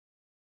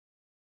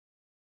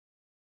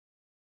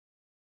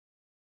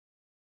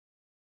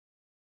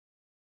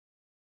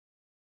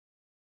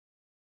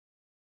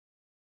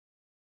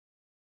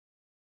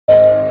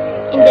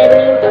In the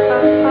name of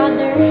our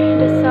Father,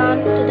 the Son,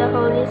 to the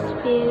Holy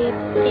Spirit.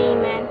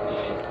 Amen.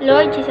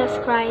 Lord Jesus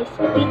Christ,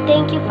 we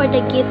thank you for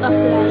the gift of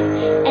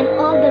life and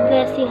all the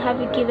blessing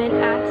have you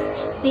given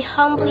us. We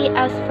humbly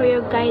ask for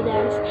your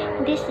guidance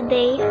this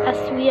day as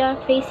we are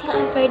facing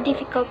a very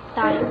difficult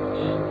time.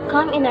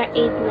 Come in our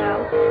aid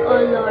now, O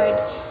Lord.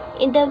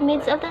 In the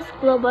midst of this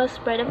global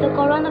spread of the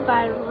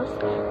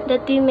coronavirus,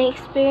 that we may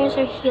experience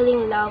your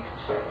healing love.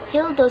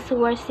 Heal those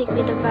who are sick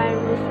with the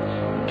virus.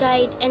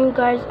 Guide and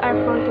guard our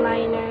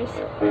frontliners.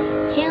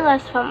 Heal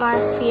us from our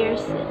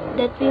fears,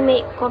 that we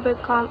may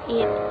overcome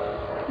it.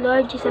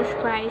 Lord Jesus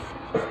Christ,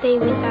 stay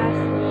with us,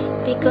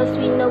 because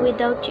we know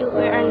without you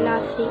we are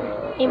nothing.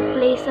 In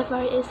place of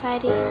our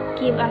anxiety,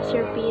 give us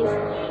your peace.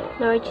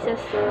 Lord Jesus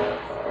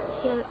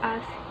Christ, heal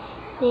us.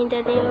 In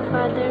the name of the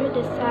Father,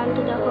 the Son,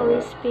 and the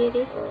Holy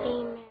Spirit.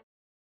 Amen.